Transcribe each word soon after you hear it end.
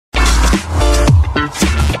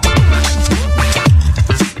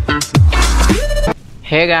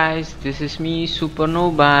Hey guys, this is me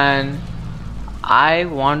Supernoob and I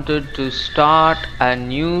wanted to start a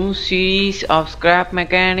new series of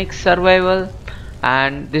Scrapmechanic survival,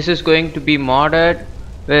 and this is going to be modded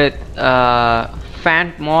with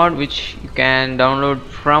Fant mod, which you can download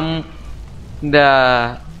from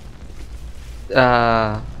the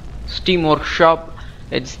Steam Workshop.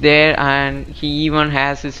 It's there, and he even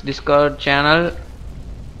has his Discord channel,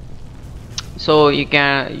 so you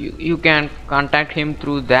can contact him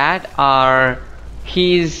through that, or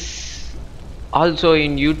he's also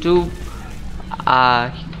in YouTube.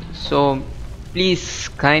 So please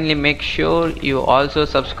kindly make sure you also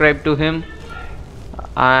subscribe to him.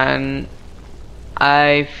 And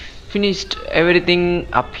I finished everything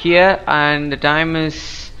up here, and the time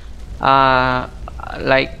is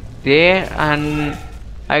like there, and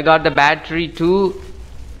I got the battery too.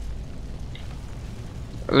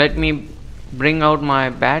 Let me bring out my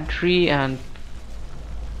battery and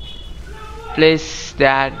place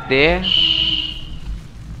that there.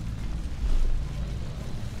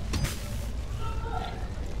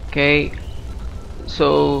 Okay,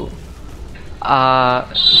 so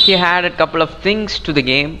he had a couple of things to the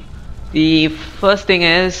game. The first thing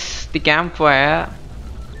is the campfire.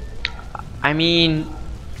 I mean,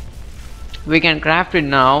 we can craft it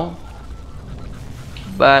now,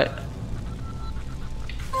 but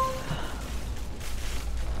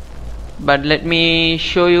let me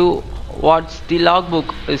show you what the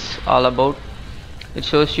logbook is all about. It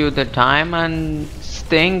shows you the time and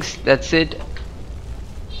things. That's it.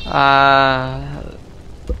 Let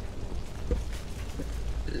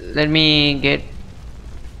me get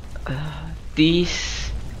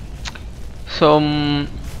these. So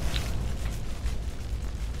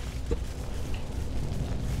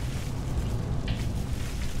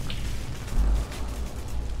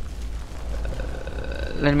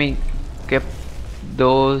let me keep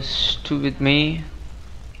those two with me.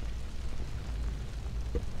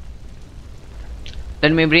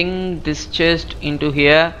 Let me bring this chest into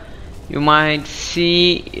here. You might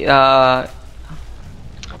see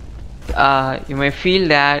you may feel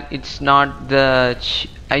that it's not the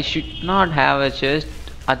I should not have a chest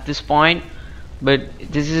at this point, but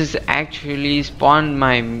this is actually spawned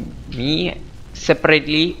by me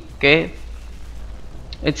separately. Okay,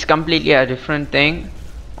 it's completely a different thing.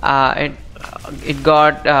 It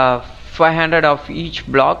got 500 of each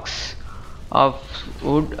blocks of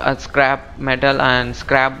wood, scrap metal and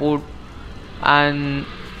scrap wood, and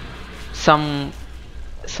some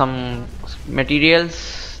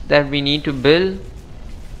materials that we need to build,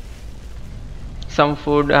 some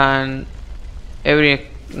food and every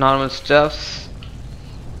normal stuffs.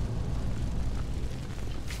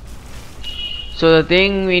 So the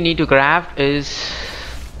thing we need to craft is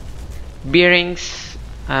bearings,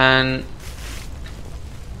 and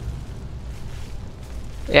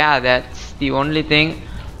yeah, that's the only thing.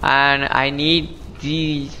 And I need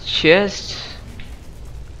the chest.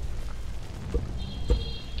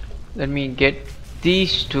 Let me get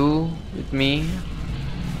these two with me.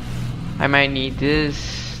 I might need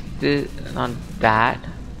this, not that.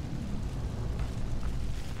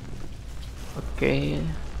 Okay,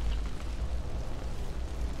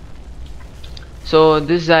 so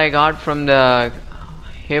this I got from the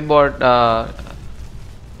hayboard,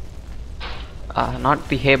 not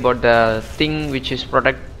the hayboard, the thing which is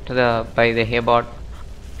protected by the hayboard.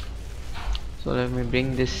 So let me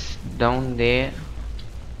bring this down there.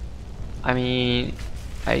 I mean,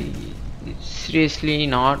 I seriously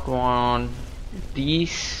not want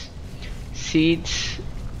these seats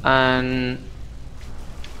and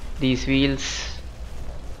these wheels,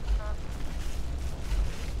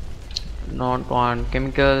 not want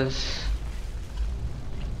chemicals.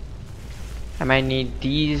 I might need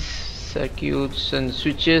these circuits and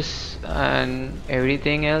switches and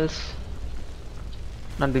everything else.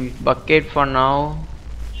 Not the bucket for now,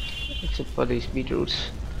 except for these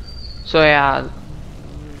beetroots. So yeah,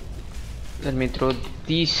 let me throw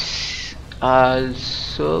these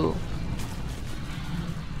also.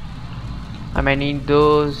 I might need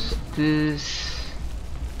those, this.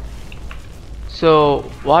 So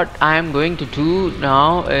what I am going to do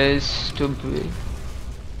now is to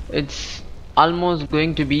it's almost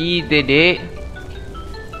going to be the day.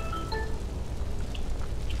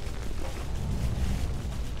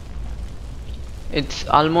 It's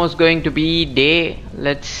almost going to be day.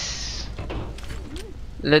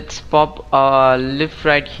 Let's pop a lift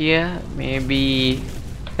right here. Maybe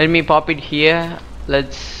let me pop it here.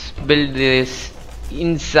 Let's build this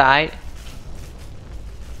inside.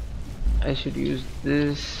 I should use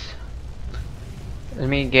this. Let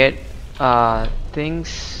me get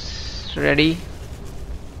things ready.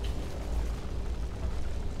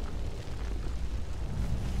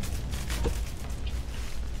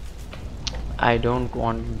 I don't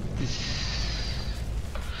want this.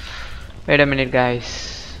 Wait a minute,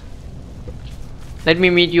 guys. Let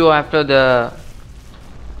me meet you after the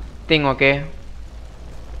thing, okay?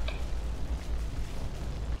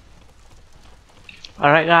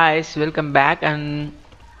 Alright guys, welcome back, and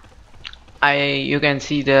you can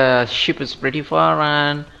see the ship is pretty far,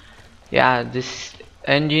 and yeah, this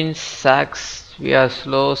engine sucks. We are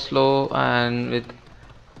slow, and with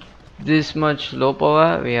this much low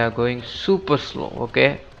power we are going super slow,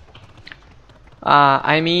 okay?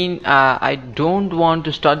 I don't want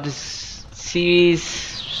to start this series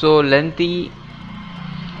so lengthy,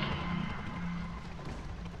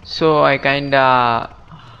 so I kinda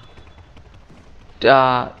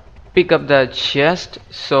pick up the chest.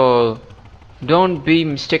 So don't be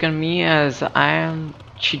mistaken me as I am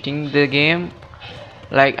cheating the game.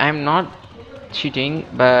 Like, I'm not cheating,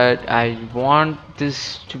 but I want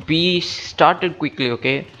this to be started quickly,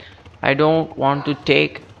 okay? I don't want to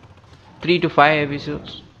take 3 to 5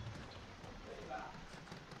 episodes.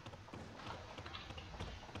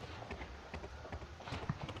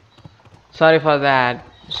 Sorry for that.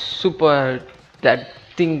 That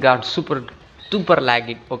thing got super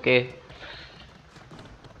laggy, okay?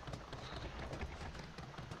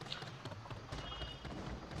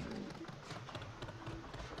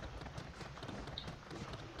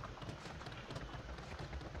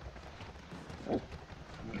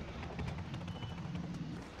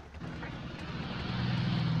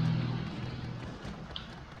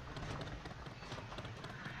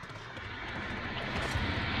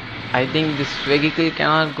 I think this vehicle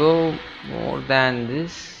cannot go more than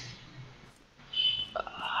this.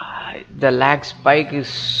 The lag spike is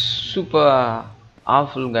super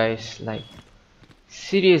awful, guys. Like,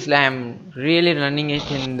 seriously, I'm really running it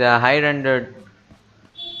in the high rendered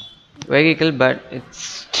vehicle, but it's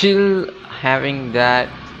still having that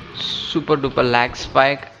super duper lag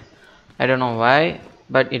spike. I don't know why,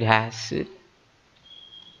 but it has it.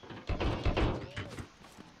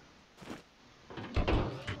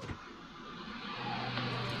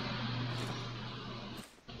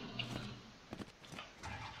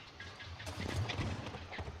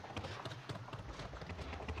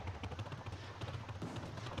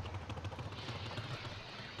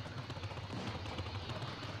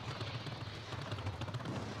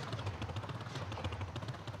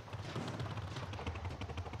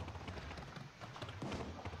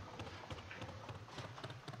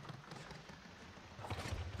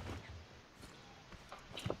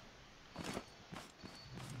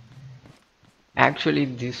 Actually,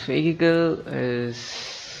 this vehicle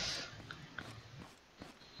is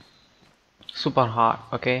super hard,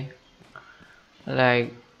 okay?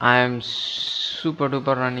 Like, I'm super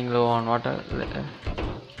duper running low on water.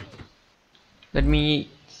 Let me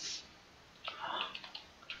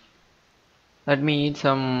eat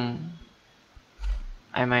some.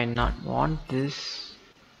 I might not want this.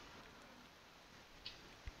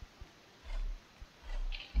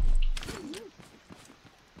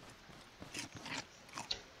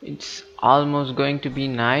 It's almost going to be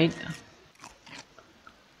night.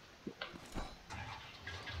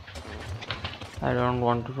 I don't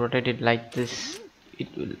want to rotate it like this. It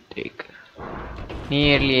will take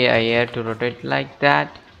nearly a year to rotate like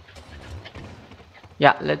that.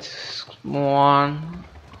 Yeah, let's move on.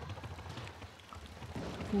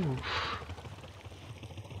 Oof.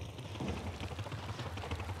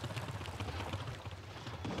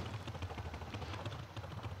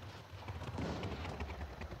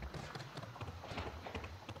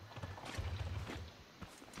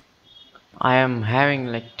 I am having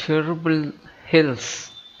like terrible hills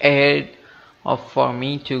ahead of for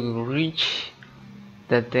me to reach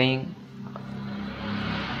the thing.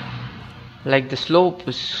 Like, the slope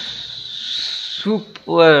is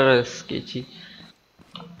super sketchy.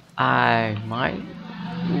 I might.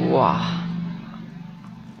 Wow.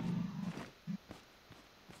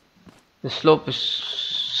 The slope is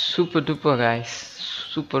super duper, guys.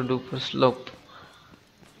 Super duper slope.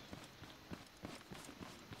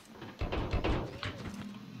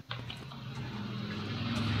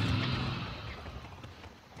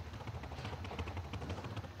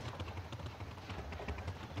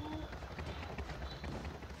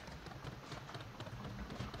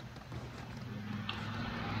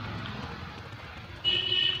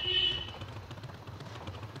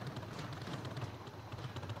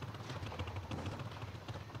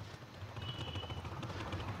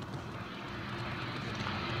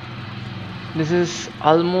 This is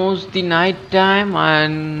almost the night time,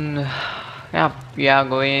 and yeah, we are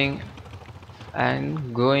going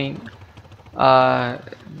and going.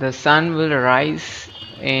 The sun will rise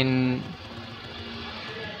in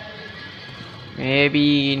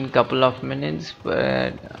maybe in couple of minutes,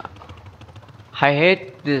 but I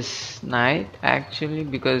hate this night actually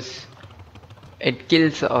because it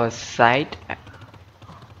kills our sight.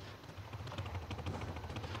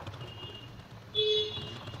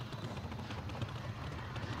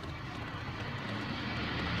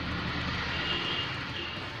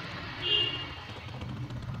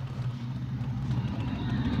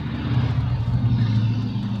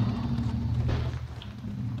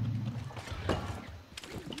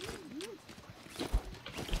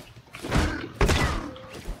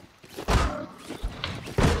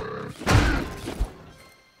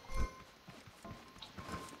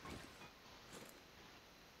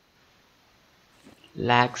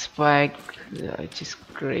 Lag spike, which is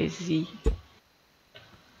crazy.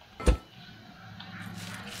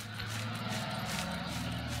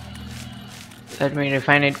 Let me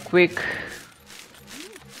refine it quick.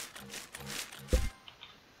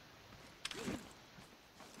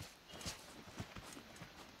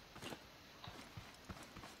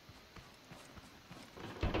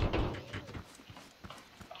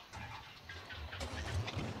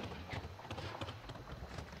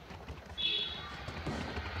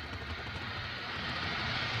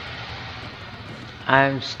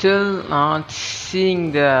 I'm still not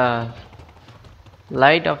seeing the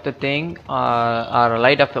light of the thing or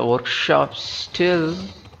light of the workshop still.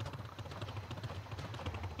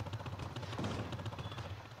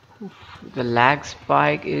 The lag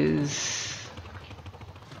spike is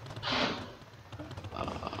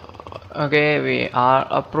okay. We are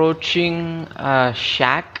approaching a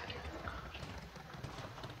shack.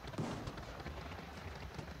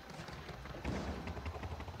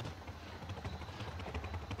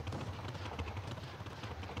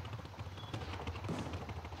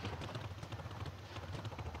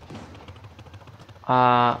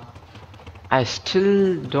 I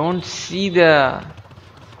still don't see the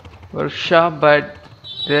workshop, but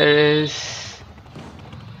there is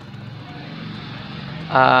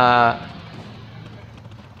but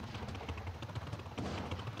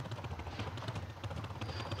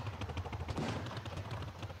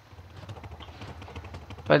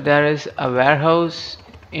there is a warehouse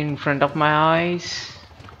in front of my eyes.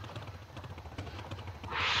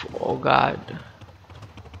 Oh god.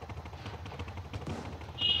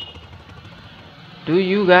 Do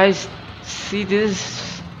you guys see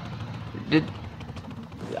this?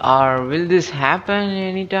 Or will this happen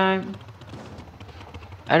anytime?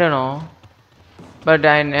 I don't know. But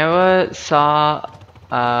I never saw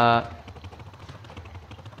a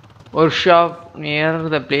workshop near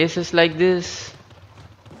the places like this.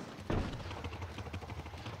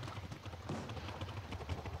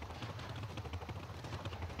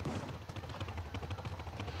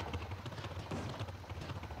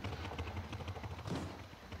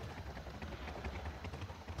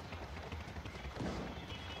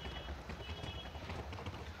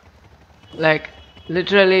 Like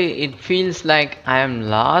literally it feels like I am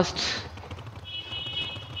lost.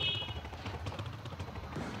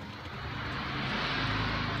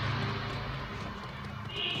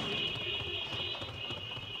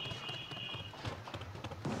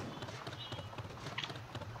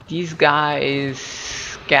 This guy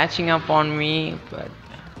is catching up on me, but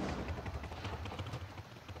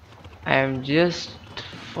I am just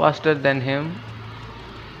faster than him.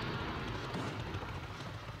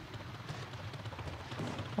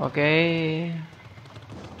 Okay.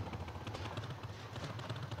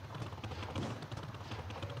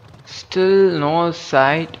 Still no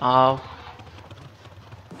sight of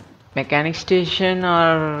mechanic station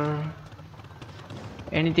or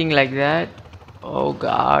anything like that. Oh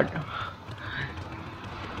god.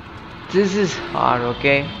 This is hard,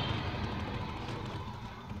 okay?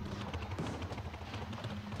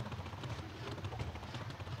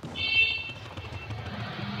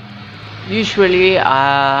 Usually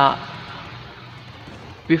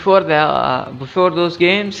before those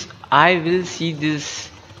games I will see this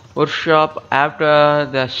workshop after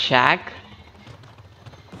the shack,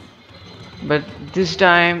 but this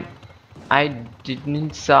time I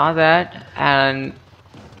didn't saw that, and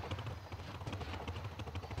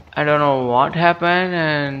I don't know what happened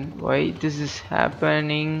and why this is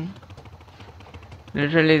happening.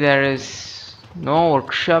 Literally there is no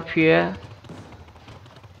workshop here.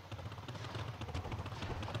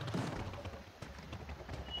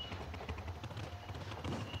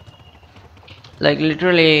 Like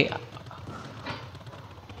literally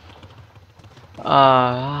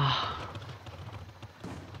I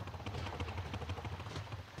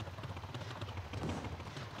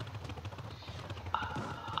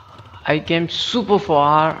came super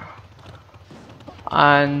far.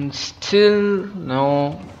 and still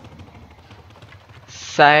no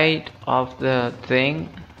sight of the thing.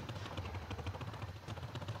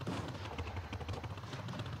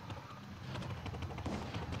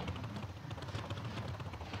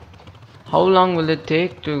 How long will it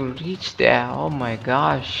take to reach there? Oh my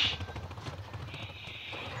gosh.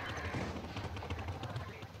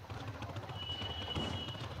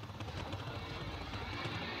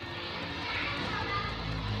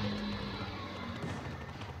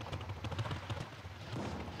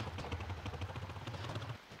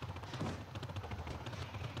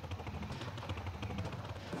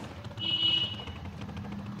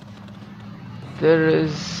 There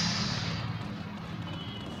is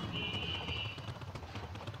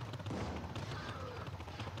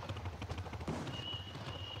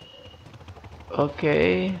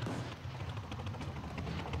okay.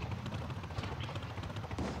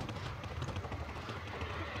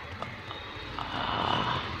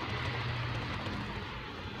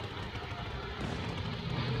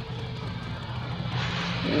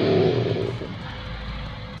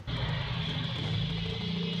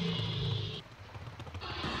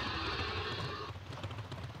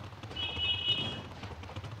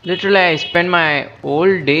 Literally, I spent my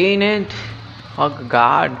whole day in it. Oh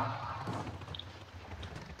god.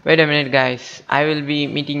 Wait a minute, guys. I will be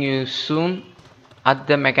meeting you soon at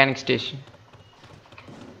the mechanic station.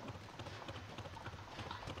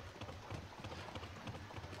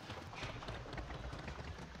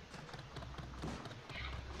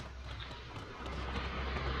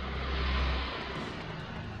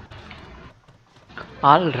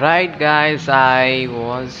 Alright, guys.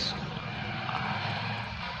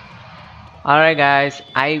 Alright, guys.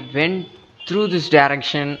 I went through this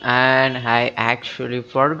direction and I actually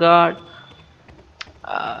forgot.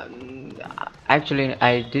 Actually,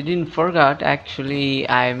 I didn't forget. Actually,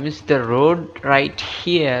 I missed the road right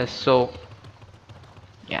here. So,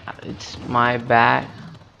 yeah, it's my bad.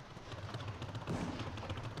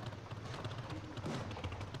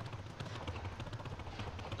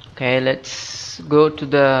 Okay, let's go to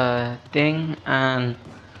the thing and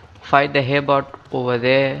fight the haybot over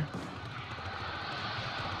there.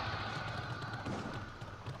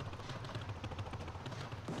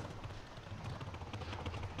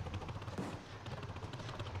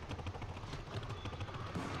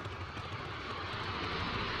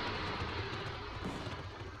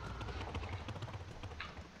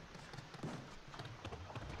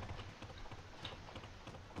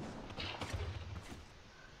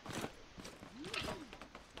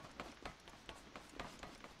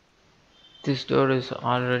 This door is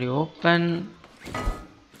already open.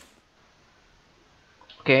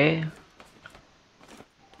 Okay,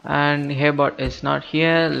 and haybot is not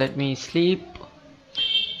here. Let me sleep.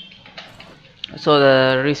 So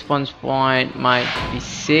the respawn point might be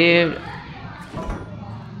saved.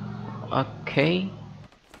 Okay.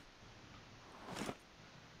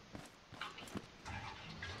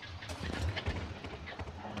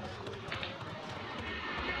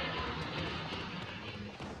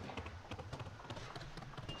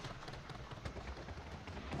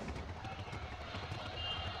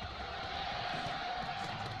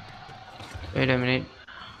 Wait a minute.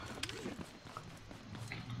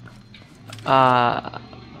 Not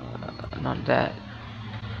that.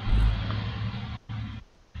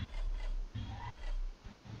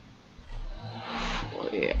 Oh,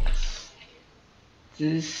 yes.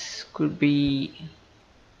 This could be.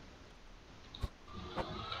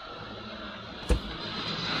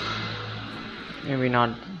 Maybe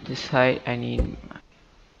not this side. I need.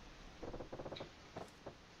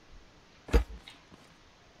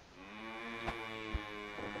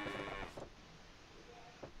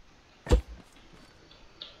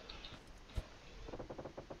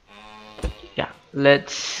 Yeah,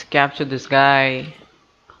 let's capture this guy.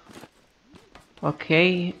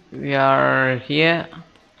 Okay, we are here.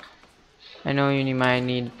 I know you might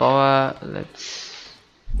need power. Let's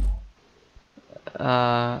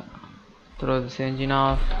throw this engine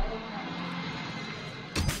off.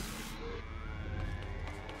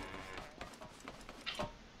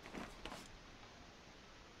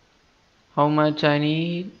 How much I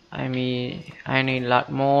need? I mean, I need a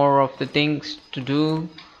lot more of the things to do.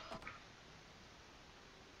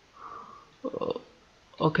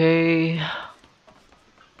 Okay,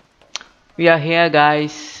 we are here,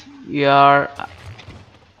 guys. We are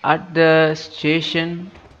at the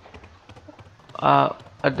station,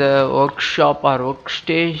 at the workshop or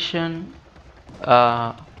workstation.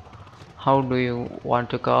 How do you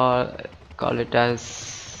want to call it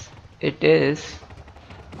as it is?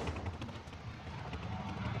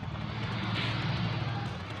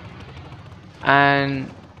 and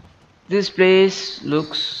this place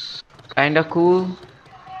looks kinda cool.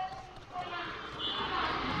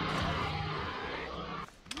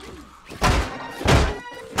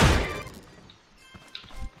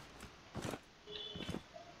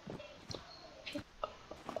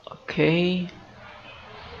 Okay.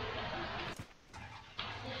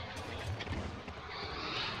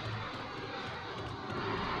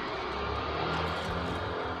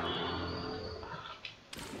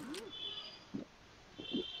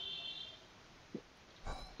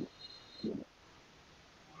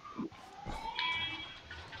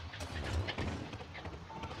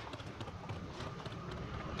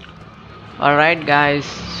 Alright guys,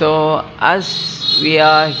 so as we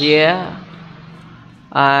are here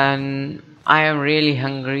and I am really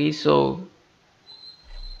hungry, so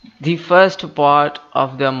the first part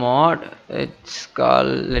of the mod, it's called,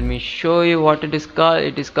 let me show you what it is called.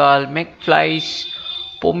 It is called McFly's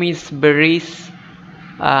Pommes Berries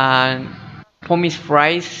and Pommes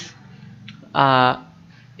Fries.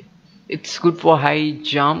 It's good for high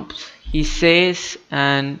jumps, he says,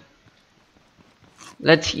 and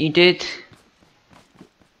let's eat it.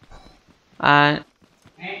 And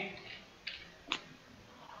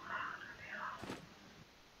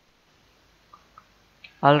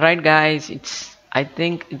alright guys, I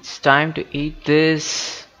think it's time to eat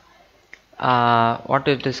this. What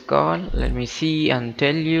it is called, let me see and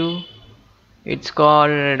tell you. It's called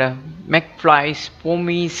McFly's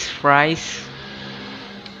Pommes Fries,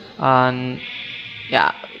 and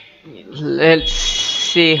yeah, let's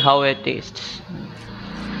see how it tastes.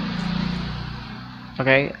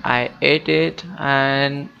 Okay, I ate it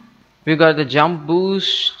and we got the jump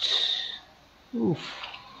boost. Oof,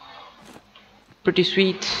 pretty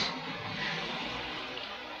sweet.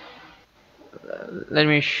 Let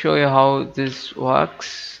me show you how this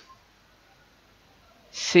works.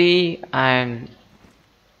 See, I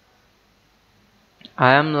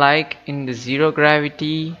am like in the zero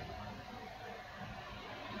gravity.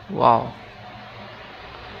 Wow,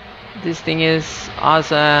 this thing is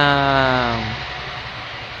awesome.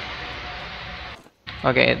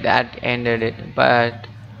 Okay, that ended it, but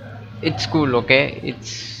it's cool. Okay,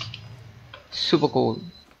 it's super cool.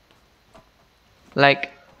 Like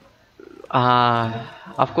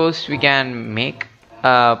of course we can make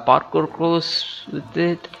parkour course with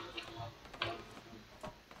it.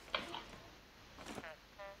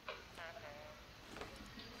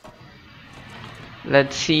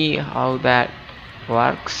 Let's see how that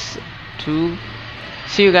works too.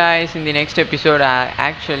 See you guys in the next episode. I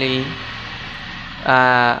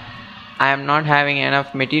am not having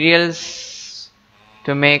enough materials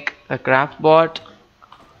to make a craft bot,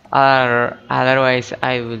 or otherwise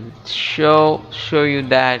I will show you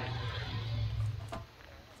that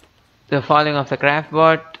the falling of the craft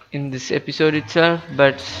bot in this episode itself.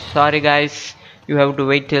 But sorry guys, you have to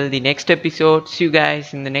wait till the next episode. See you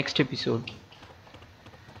guys in the next episode.